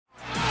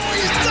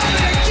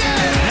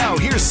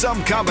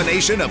some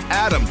combination of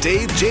Adam,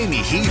 Dave, Jamie,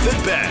 Heath,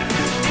 and Ben.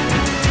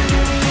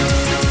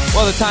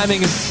 Well, the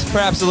timing is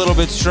perhaps a little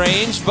bit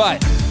strange,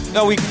 but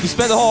no, we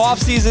spent the whole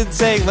offseason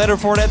saying Leonard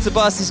Fournette's a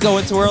bust. He's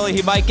going too early.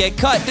 He might get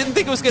cut. Didn't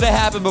think it was going to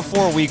happen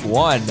before week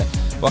 1.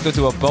 Welcome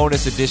to a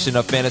bonus edition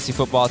of Fantasy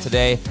Football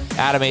Today.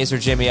 Adam Azer,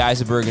 Jimmy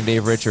Eisenberg, and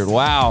Dave Richard.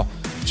 Wow.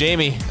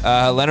 Jamie,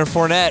 Leonard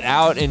Fournette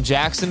out in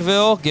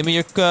Jacksonville. Give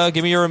me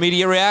your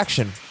immediate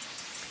reaction.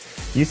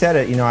 You said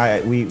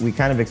it. We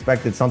kind of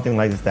expected something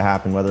like this to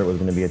happen, whether it was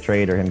going to be a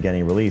trade or him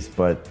getting released,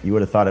 but you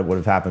would have thought it would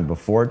have happened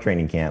before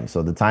training camp.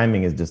 So the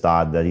timing is just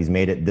odd that he's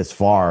made it this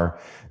far,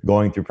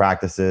 going through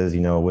practices,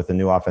 with a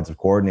new offensive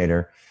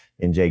coordinator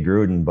in Jay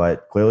Gruden.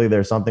 But clearly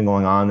there's something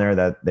going on there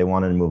that they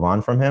wanted to move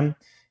on from him.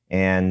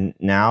 And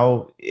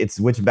now it's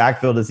which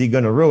backfield is he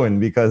going to ruin?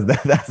 Because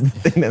that's the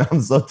thing that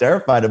I'm so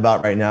terrified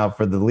about right now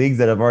for the leagues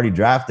that have already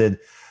drafted.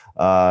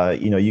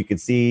 You could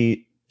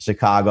see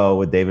Chicago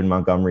with David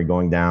Montgomery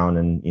going down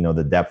and,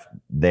 the depth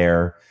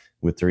there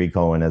with Tariq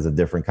Cohen as a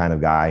different kind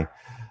of guy.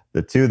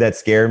 The two that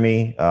scare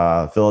me,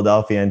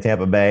 Philadelphia and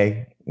Tampa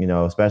Bay,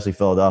 especially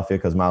Philadelphia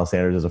because Miles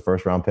Sanders is a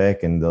first-round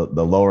pick and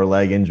the lower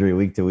leg injury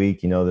week to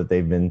week, that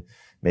they've been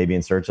maybe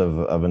in search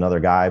of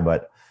another guy.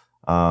 But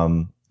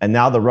and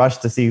now the rush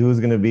to see who's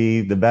going to be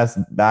the best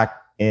back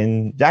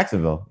in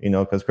Jacksonville,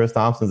 because Chris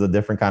Thompson's a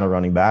different kind of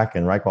running back,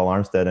 and Raekwon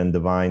Armstead and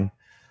Devine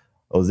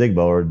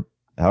Ozigbo, or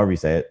however you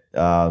say it.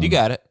 You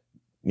got it.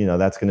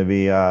 That's going to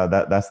be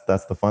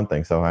that's the fun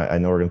thing. So I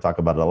know we're going to talk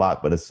about it a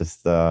lot, but it's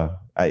just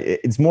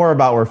it's more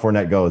about where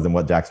Fournette goes than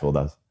what Jacksonville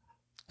does.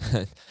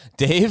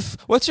 Dave,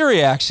 what's your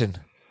reaction?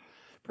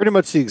 Pretty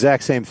much the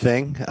exact same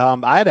thing.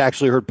 I had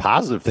actually heard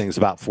positive things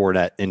about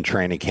Fournette in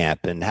training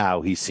camp and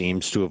how he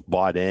seems to have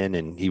bought in,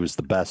 and he was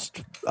the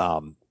best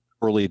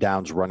early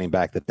downs running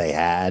back that they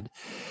had.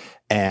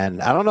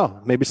 And I don't know,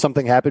 maybe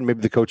something happened.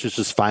 Maybe the coaches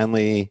just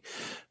finally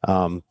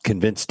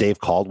convinced Dave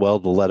Caldwell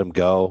to let him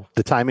go.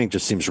 The timing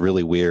just seems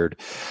really weird.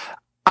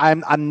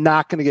 I'm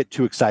not going to get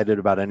too excited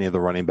about any of the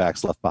running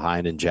backs left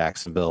behind in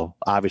Jacksonville.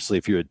 Obviously,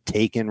 if you had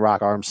taken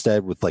Rock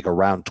Armstead with like a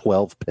round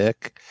 12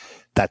 pick,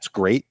 that's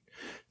great.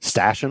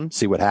 Stash him,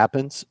 see what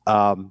happens.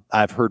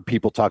 I've heard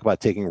people talk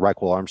about taking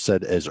Raekwon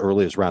Armstead as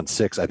early as round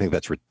 6. I think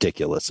that's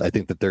ridiculous. I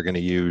think that they're going to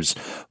use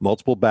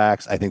multiple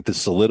backs. I think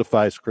this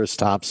solidifies Chris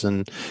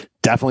Thompson.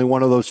 Definitely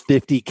one of those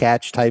 50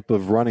 catch type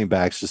of running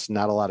backs, just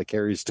not a lot of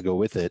carries to go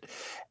with it.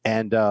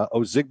 And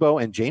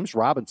Ozigbo and James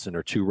Robinson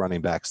are 2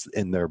 running backs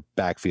in their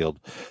backfield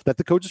that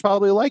the coaches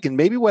probably like. And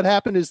maybe what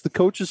happened is the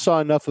coaches saw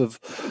enough of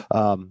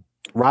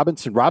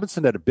Robinson.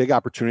 Robinson had a big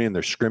opportunity in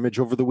their scrimmage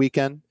over the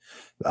weekend.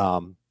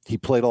 He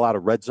played a lot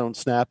of red zone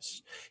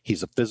snaps.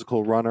 He's a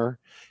physical runner.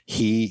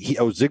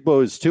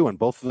 Ozigbo is too, and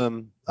both of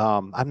them,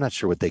 I'm not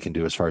sure what they can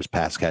do as far as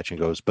pass catching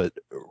goes, but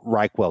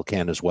Reichwell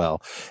can as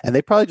well. And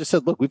they probably just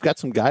said, look, we've got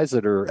some guys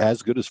that are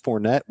as good as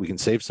Fournette. We can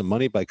save some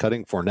money by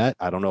cutting Fournette.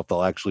 I don't know if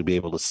they'll actually be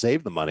able to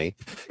save the money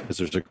because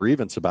there's a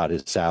grievance about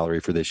his salary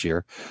for this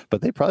year,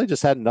 but they probably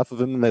just had enough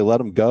of him and they let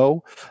him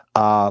go.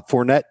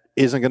 Fournette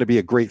isn't going to be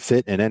a great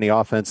fit in any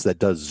offense that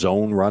does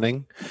zone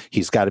running.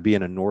 He's got to be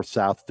in a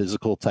north-south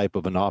physical type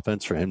of an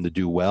offense for him to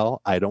do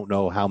well. I don't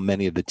know how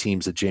many of the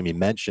teams that Jamie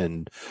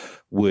mentioned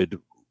would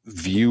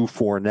view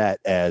Fournette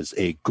as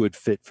a good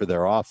fit for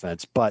their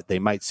offense, but they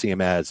might see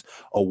him as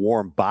a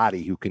warm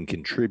body who can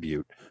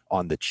contribute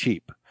on the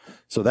cheap.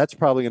 So that's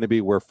probably going to be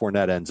where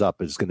Fournette ends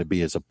up, is going to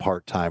be as a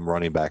part-time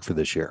running back for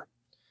this year.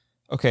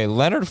 Okay,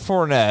 Leonard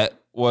Fournette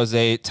was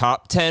a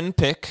top 10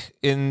 pick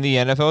in the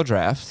NFL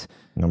draft.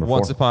 Number 4.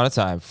 Once upon a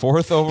time,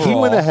 4th overall. He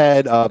went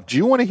ahead of. Do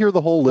you want to hear the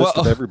whole list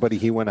of everybody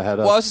he went ahead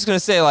of? Well, I was just going to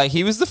say,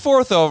 he was the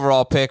 4th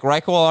overall pick.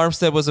 Raekwon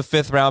Armstead was a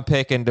 5th round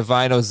pick, and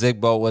Devine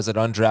Ozigbo was an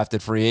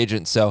undrafted free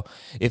agent. So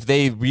if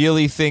they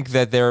really think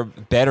that they're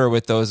better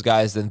with those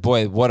guys, then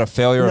boy, what a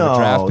failure of a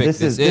draft pick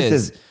this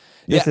is.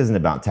 This isn't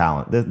about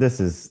talent. This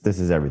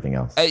is everything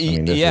else.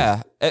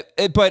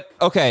 But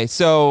okay,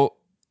 so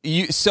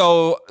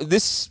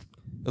this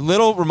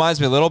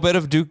reminds me a little bit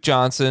of Duke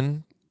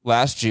Johnson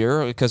last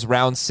year, because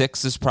round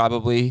 6 is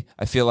probably,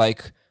 I feel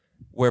like,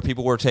 where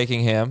people were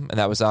taking him, and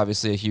that was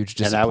obviously a huge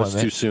disappointment. And that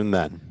was too soon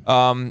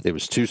then. It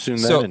was too soon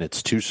then, and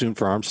it's too soon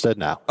for Armstead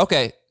now.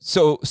 Okay,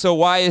 so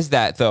why is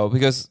that, though?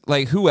 Because,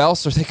 who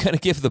else are they going to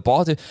give the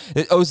ball to?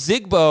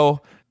 Ozigbo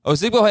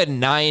had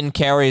 9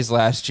 carries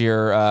last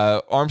year.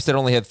 Armstead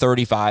only had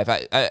 35.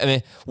 I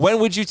mean, when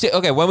would you take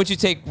Raekwon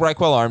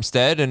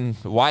Armstead, and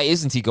why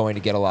isn't he going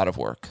to get a lot of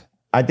work?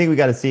 I think we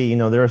got to see,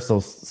 there are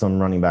still some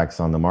running backs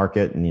on the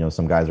market, and,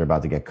 some guys are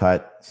about to get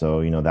cut.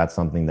 So, that's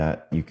something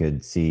that you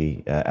could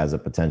see as a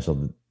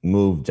potential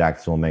move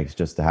Jacksonville makes,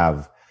 just to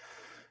have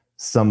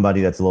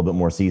somebody that's a little bit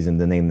more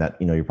seasoned. The name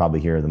that, you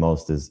probably hear the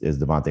most is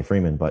Devontae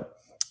Freeman. But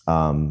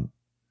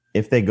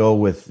if they go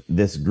with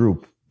this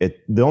group,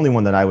 the only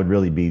one that I would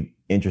really be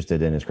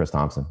interested in is Chris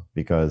Thompson,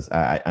 because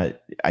I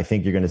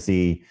think you're going to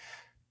see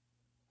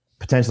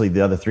potentially the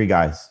other 3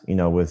 guys,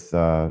 with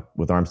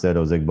Armstead,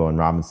 Ozigbo, and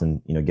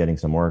Robinson, getting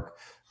some work.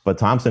 But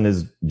Thompson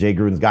is Jay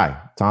Gruden's guy.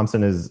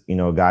 Thompson is,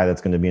 a guy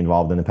that's going to be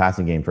involved in the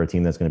passing game for a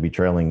team that's going to be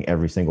trailing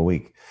every single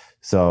week.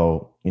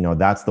 So,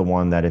 that's the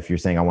one that if you're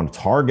saying I want to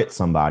target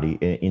somebody,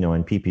 in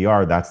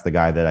PPR, that's the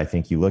guy that I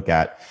think you look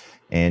at.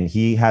 And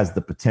he has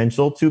the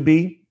potential to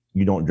be,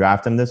 you don't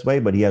draft him this way,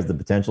 but he has the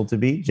potential to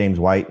be James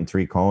White and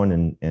Tariq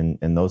Cohen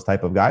and those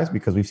type of guys,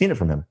 because we've seen it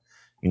from him.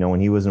 When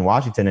he was in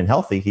Washington and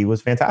healthy, he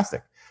was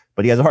fantastic.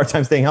 But he has a hard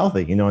time staying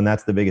healthy, and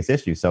that's the biggest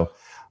issue. So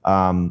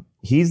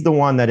he's the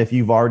one that if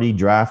you've already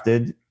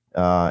drafted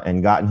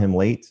and gotten him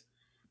late,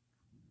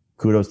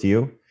 kudos to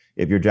you.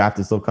 If your draft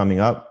is still coming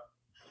up,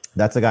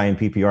 that's a guy in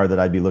PPR that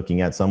I'd be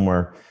looking at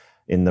somewhere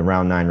in the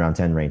round 9, round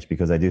 10 range,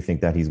 because I do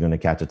think that he's going to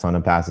catch a ton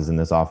of passes in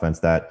this offense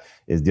that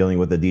is dealing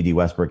with a D.D.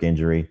 Westbrook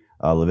injury.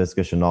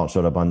 Laviska Shenault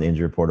showed up on the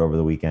injury report over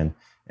the weekend.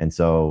 And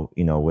so,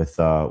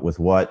 with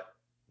what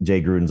Jay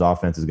Gruden's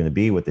offense is going to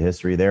be, with the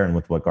history there, and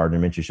with what Gardner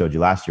Minshew showed you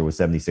last year with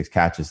 76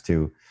 catches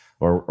Minshew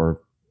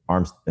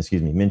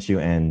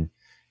and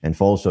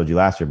Foles showed you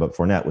last year, but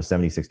Fournette was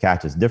 76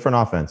 catches. Different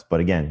offense, but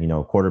again,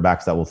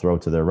 quarterbacks that will throw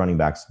to their running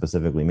backs,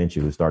 specifically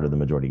Minshew, who started the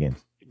majority of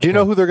games. Do you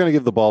know who they're going to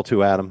give the ball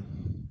to,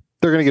 Adam?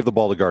 They're going to give the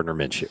ball to Gardner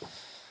Minshew.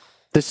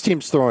 This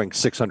team's throwing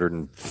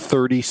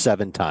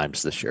 637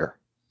 times this year.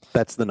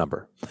 That's the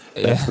number.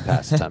 That's the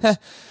pass attempts.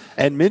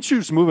 And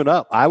Minshew's moving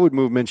up. I would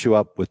move Minshew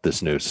up with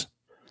this news.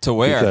 To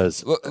where?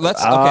 Because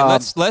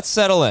let's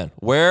settle in.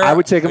 Where I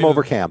would take him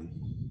over Cam.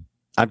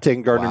 I'm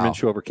taking Gardner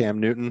Minshew over Cam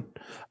Newton.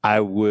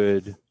 I'm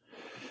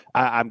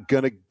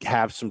going to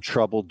have some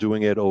trouble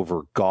doing it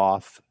over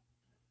Goff,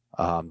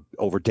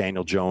 over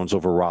Daniel Jones,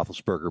 over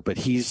Roethlisberger. But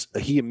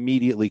he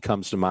immediately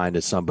comes to mind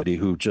as somebody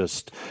who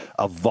just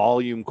a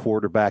volume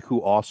quarterback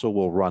who also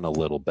will run a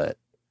little bit.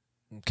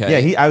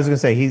 Okay. Yeah, I was going to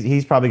say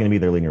he's probably going to be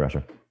their leading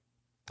rusher.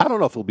 I don't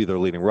know if he'll be their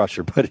leading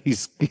rusher, but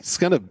he's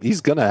gonna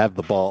have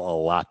the ball a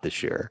lot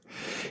this year.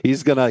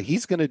 He's gonna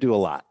do a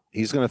lot.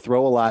 He's gonna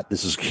throw a lot.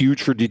 This is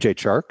huge for DJ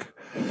Chark.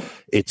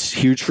 It's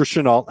huge for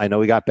Shenault. I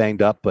know he got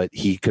banged up, but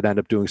he could end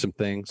up doing some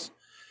things.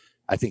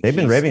 I think they've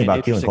been raving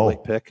about Keelan Cole.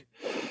 Pick.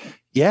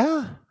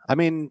 Yeah, I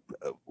mean,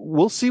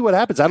 we'll see what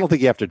happens. I don't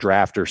think you have to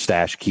draft or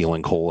stash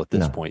Keelan Cole at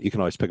this point. You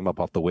can always pick him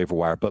up off the waiver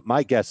wire. But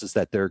my guess is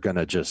that they're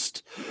gonna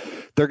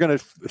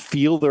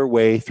feel their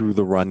way through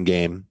the run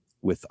game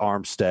with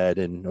Armstead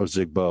and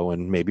Ozigbo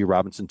and maybe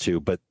Robinson too.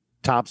 But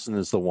Thompson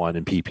is the one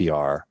in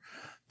PPR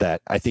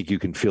that I think you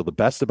can feel the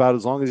best about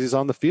as long as he's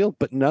on the field.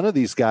 But none of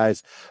these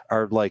guys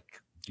are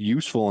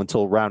useful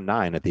until round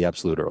 9 at the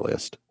absolute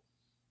earliest.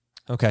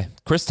 Okay.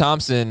 Chris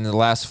Thompson, in the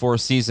last 4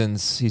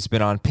 seasons, he's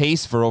been on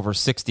pace for over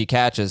 60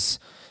 catches,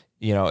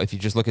 if you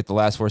just look at the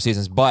last 4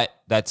 seasons, but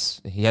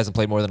he hasn't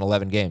played more than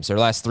 11 games, or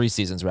last 3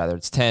 seasons rather.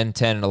 It's 10,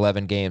 and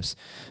 11 games,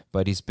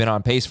 but he's been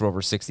on pace for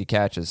over 60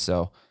 catches.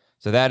 So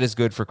that is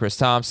good for Chris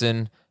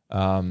Thompson.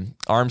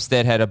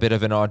 Armstead had a bit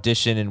of an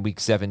audition in week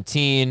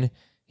 17.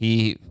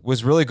 He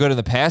was really good in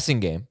the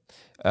passing game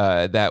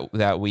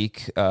that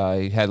week.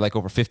 He had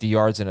over 50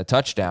 yards and a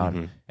touchdown.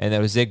 Mm-hmm. And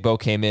then Ozigbo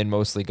came in,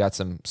 mostly got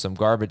some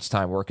garbage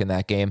time work in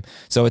that game.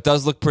 So it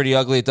does look pretty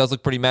ugly. It does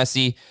look pretty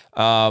messy.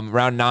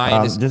 Round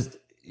 9 is...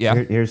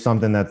 Here's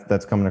something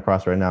that's coming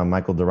across right now.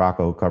 Michael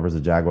DeRocco covers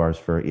the Jaguars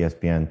for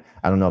ESPN.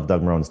 I don't know if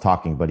Doug Marone's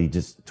talking, but he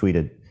just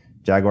tweeted,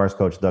 Jaguars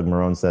coach Doug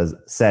Marone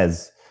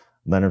says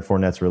Leonard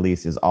Fournette's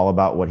release is all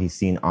about what he's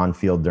seen on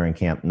field during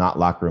camp, not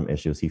locker room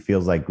issues. He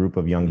feels like group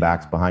of young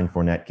backs behind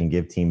Fournette can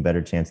give team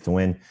better chance to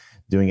win.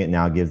 Doing it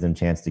now gives them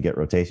chance to get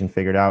rotation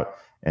figured out.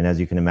 And as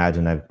you can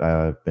imagine,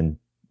 I've been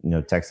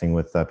texting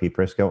with Pete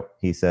Prisco.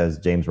 He says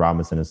James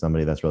Robinson is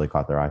somebody that's really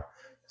caught their eye.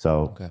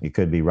 So It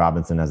could be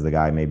Robinson as the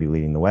guy maybe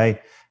leading the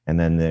way, and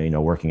then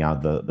working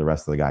out the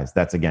rest of the guys.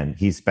 That's, again,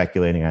 he's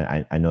speculating.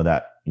 I know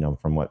that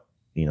from what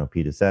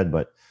Pete has said,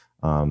 but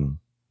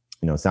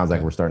it sounds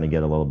like we're starting to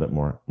get a little bit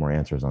more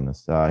answers on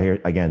this. Here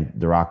again,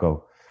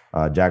 DeRocco,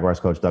 Jaguars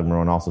coach Doug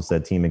Marone also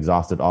said team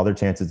exhausted all their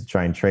chances to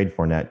try and trade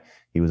Fournette.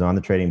 He was on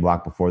the trading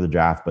block before the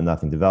draft, but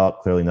nothing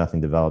developed. Clearly, nothing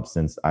developed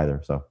since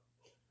either. So,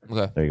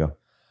 there you go.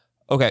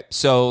 Okay,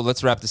 so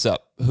let's wrap this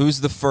up.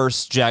 Who's the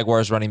first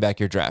Jaguars running back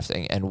you're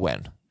drafting, and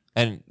when?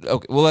 And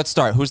let's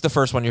start. Who's the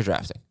first one you're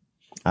drafting?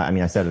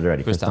 I said it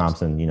already. Chris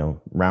Thompson.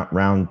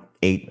 Round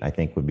 8, I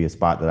think, would be a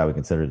spot that I would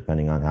consider,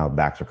 depending on how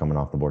backs are coming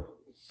off the board.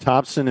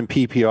 Thompson in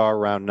PPR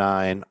round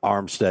 9,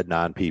 Armstead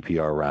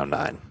non-PPR round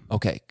 9.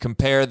 Okay,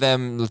 compare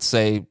them. Let's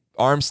say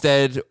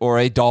Armstead or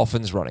a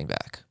Dolphins running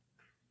back.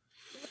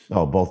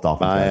 Oh, both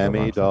Dolphins.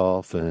 Miami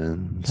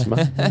Dolphins.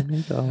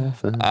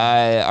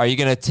 Are you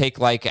going to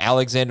take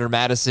Alexander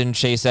Madison,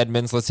 Chase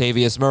Edmonds,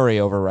 Latavius Murray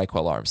over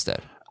Raquel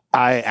Armstead?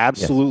 I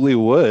absolutely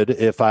would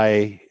if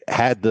I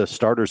had the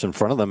starters in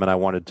front of them and I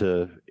wanted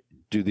to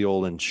do the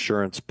old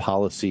insurance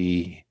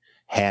policy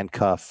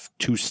handcuff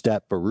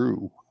 2-step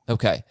Baru.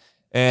 Okay.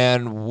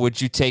 And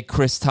would you take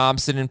Chris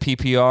Thompson in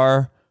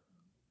PPR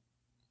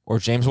or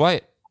James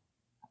White?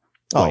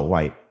 Oh,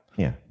 White.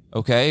 Yeah.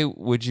 Okay.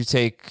 Would you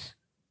take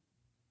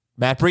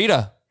Matt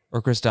Breida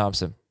or Chris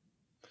Thompson?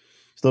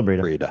 Still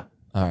Breida.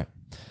 All right.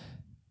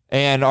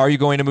 And are you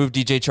going to move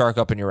DJ Chark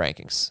up in your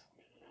rankings?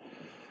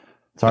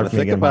 It's hard to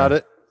think about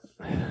it.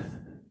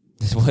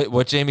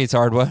 What Jamie? It's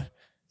hard. What?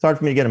 It's hard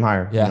for me to get him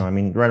higher. Yeah. I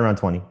mean, right around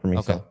 20 for me.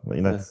 Okay.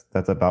 So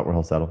that's about where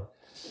he'll settle.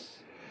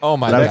 Oh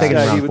my But I would God. take it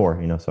around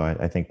 4. So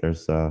I think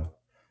there's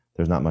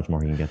not much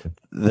more he can get to.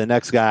 The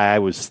next guy I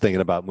was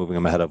thinking about moving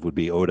him ahead of would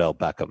be Odell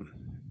Beckham.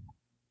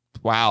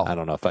 Wow. I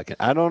don't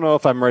know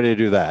if I'm ready to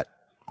do that.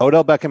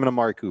 Odell Beckham and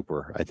Amari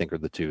Cooper, I think, are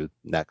the 2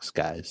 next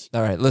guys.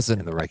 All right, listen.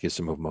 In the rankings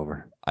to move them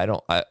over.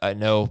 I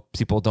know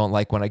people don't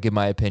like when I give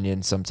my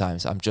opinion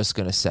sometimes. I'm just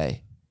going to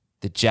say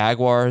the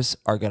Jaguars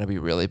are going to be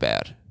really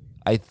bad.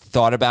 I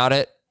thought about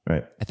it.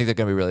 Right. I think they're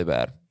going to be really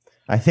bad.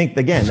 I think,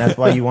 again, that's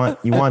why you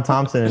want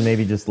Thompson and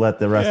maybe just let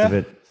the rest of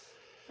it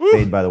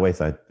fade by the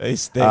wayside. They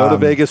Go to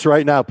Vegas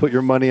right now. Put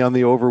your money on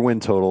the over-win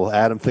total.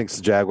 Adam thinks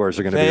the Jaguars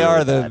are going to be. They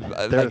are really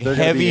the they're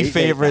heavy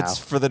favorites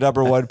for the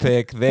number 1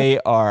 pick. They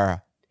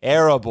are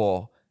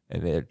terrible.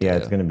 And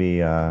it's going to be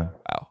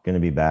going to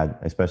be bad,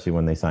 especially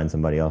when they sign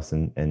somebody else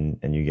and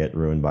you get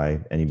ruined by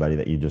anybody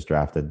that you just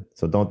drafted.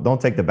 So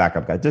don't take the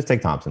backup guy. Just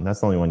take Thompson.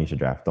 That's the only one you should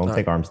draft. Don't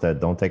take Armstead.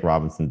 Don't take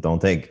Robinson.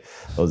 Don't take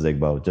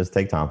Ozigbo. Just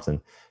take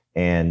Thompson,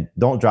 and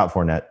don't drop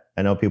Fournette.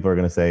 I know people are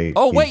going to say,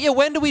 "Oh wait, yeah.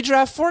 When do we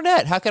draft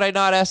Fournette? How could I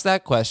not ask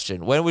that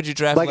question? When would you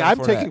draft? Like I'm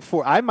Fournette? taking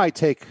 4. I might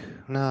take.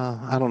 No,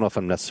 I don't know if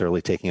I'm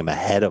necessarily taking him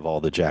ahead of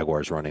all the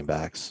Jaguars running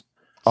backs.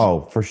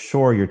 Oh, for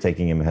sure you're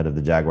taking him ahead of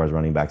the Jaguars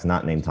running backs,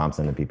 not named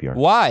Thompson in PPR.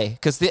 Why?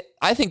 Because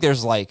I think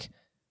there's like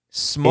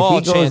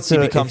small chance he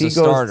becomes a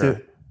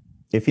starter.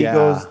 If he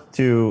goes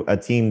to a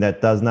team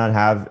that does not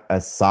have a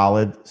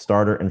solid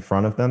starter in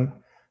front of them,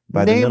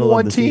 by the middle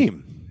of the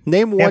season,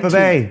 name one Tampa team.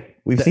 Bay.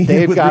 We've seen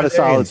they've got a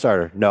solid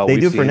starter. No, they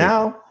do for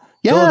now.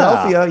 Yeah.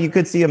 Philadelphia, you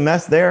could see a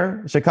mess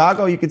there.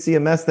 Chicago, you could see a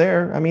mess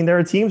there. I mean, there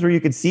are teams where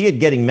you could see it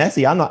getting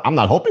messy. I'm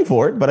not hoping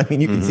for it, but I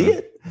mean, you can see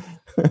it.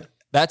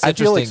 That's I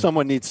interesting. feel like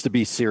someone needs to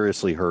be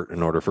seriously hurt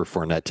in order for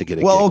Fournette to get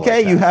a Well, gig okay,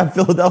 like you that. have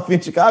Philadelphia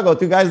and Chicago,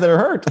 2 guys that are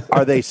hurt.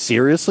 Are they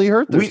seriously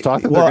hurt? There's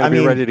talk that they're going to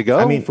be ready to go.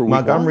 I mean, for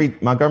week 1?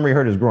 Montgomery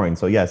hurt his groin,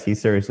 so yes, he's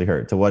seriously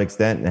hurt. To what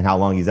extent and how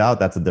long he's out,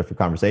 that's a different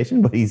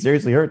conversation. But he's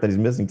seriously hurt that he's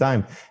missing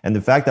time, and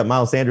the fact that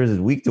Miles Sanders is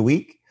week to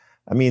week,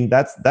 I mean,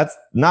 that's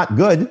not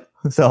good.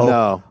 So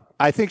no,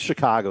 I think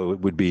Chicago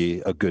would be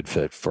a good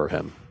fit for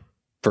him.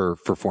 For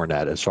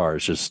Fournette, as far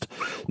as just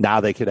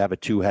now they could have a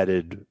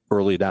 2-headed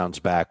early downs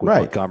back with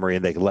Montgomery,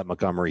 and they can let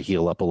Montgomery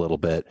heal up a little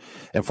bit,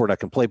 and Fournette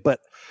can play.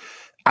 But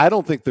I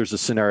don't think there's a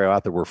scenario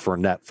out there where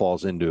Fournette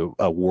falls into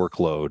a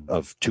workload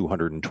of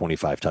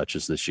 225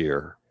 touches this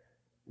year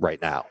right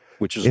now,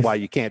 which is why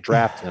you can't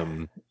draft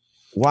him.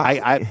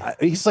 Why?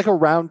 He's like a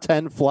round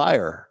 10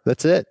 flyer.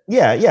 That's it.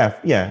 Yeah.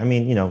 I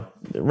mean,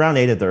 round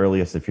 8 at the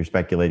earliest if you're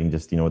speculating,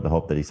 just with the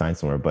hope that he signs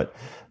somewhere. But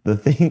the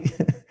thing,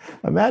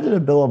 imagine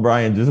if Bill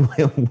O'Brien just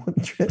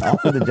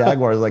offered the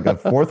Jaguars like a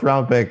 4th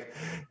round pick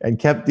and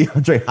kept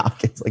DeAndre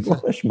Hopkins. Like,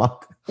 what a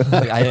schmuck.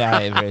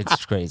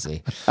 It's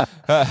crazy. All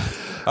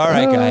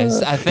right,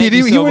 guys. I think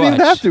he wouldn't even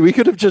have to. He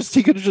could have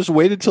just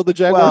waited till the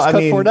Jaguars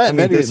cut Fournette and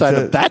then he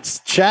decided that's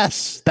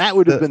chess. That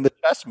would have been the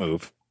chess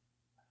move.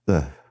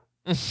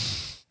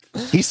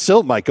 He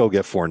still might go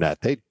get Fournette.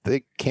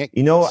 They can't.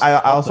 I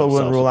also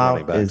wouldn't rule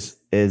out is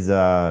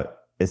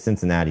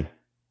Cincinnati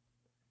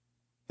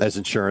as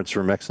insurance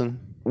for Mixon.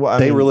 Well,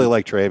 they really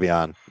like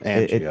Travion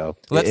and Gio.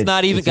 Let's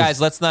not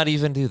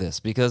even do this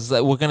because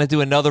we're going to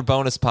do another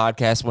bonus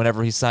podcast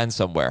whenever he signs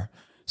somewhere.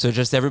 So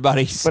just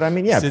everybody. But I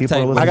mean, yeah,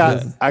 people.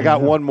 I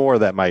got one more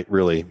that might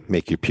really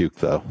make you puke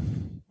though.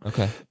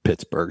 Okay,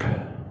 Pittsburgh.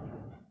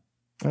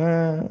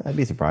 I'd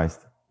be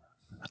surprised.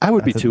 I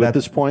would be too at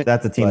this point.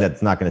 That's a team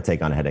that's not going to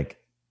take on a headache.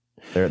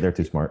 They're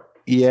too smart.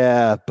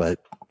 Yeah, but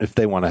if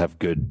they want to have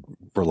good,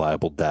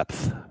 reliable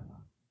depth,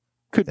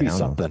 could be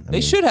something. They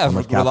should have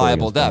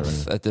reliable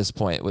depth at this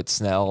point with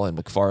Snell and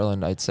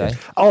McFarland, I'd say.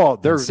 Oh,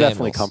 they're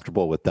definitely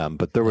comfortable with them.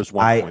 But there was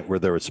one point where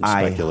there was some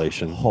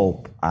speculation.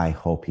 I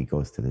hope he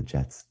goes to the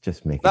Jets.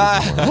 Just make it.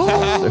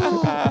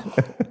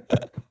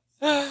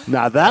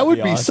 Now that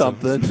would be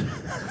something.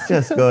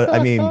 Just go.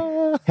 I mean,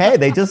 hey,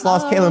 they just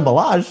lost Kalen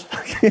Ballage.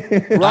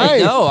 Right.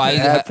 I know. I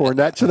add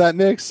Fournette to that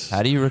mix.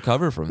 How do you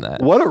recover from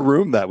that? What a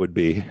room that would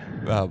be.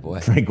 Oh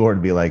boy. Frank Gore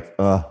would be like,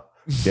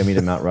 get me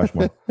to Mount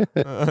Rushmore.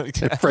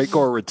 Frank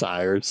Gore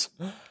retires.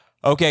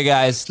 Okay,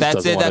 guys,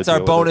 that's it. That's our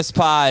bonus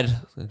pod.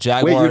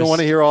 Jaguars. Wait, you don't want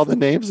to hear all the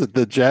names that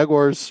the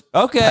Jaguars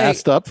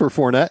passed up for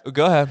Fournette?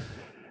 Go ahead.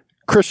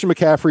 Christian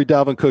McCaffrey,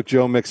 Dalvin Cook,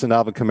 Joe Mixon,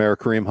 Alvin Kamara,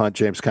 Kareem Hunt,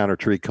 James Conner,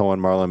 Tariq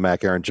Cohen, Marlon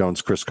Mack, Aaron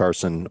Jones, Chris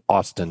Carson,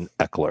 Austin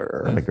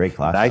Eckler. What a great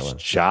class. Nice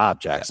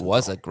job, Jackson. It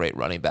was a great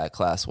running back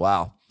class.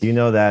 Wow. Do you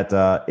know that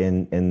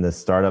in the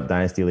startup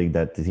dynasty league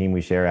that the team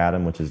we share,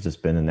 Adam, which has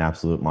just been an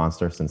absolute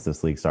monster since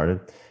this league started,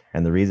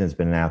 and the reason it's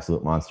been an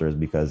absolute monster is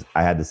because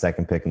I had the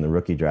second pick in the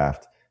rookie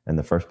draft, and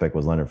the first pick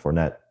was Leonard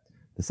Fournette.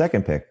 The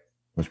second pick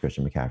was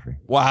Christian McCaffrey.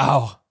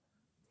 Wow,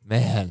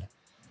 man.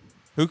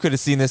 Who could have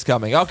seen this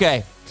coming?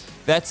 Okay.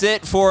 That's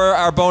it for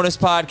our bonus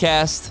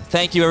podcast.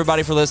 Thank you,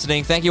 everybody, for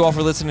listening. Thank you all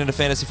for listening to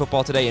Fantasy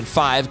Football Today in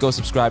 5. Go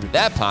subscribe to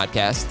that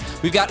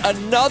podcast. We've got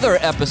another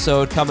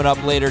episode coming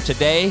up later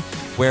today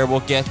where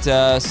we'll get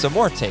some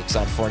more takes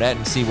on Fournette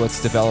and see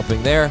what's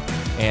developing there.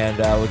 And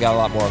we got a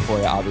lot more for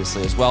you,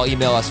 obviously, as well.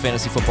 Email us,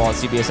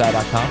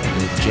 fantasyfootball@cbsi.com.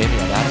 And Jamie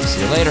and Adam.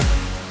 See you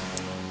later.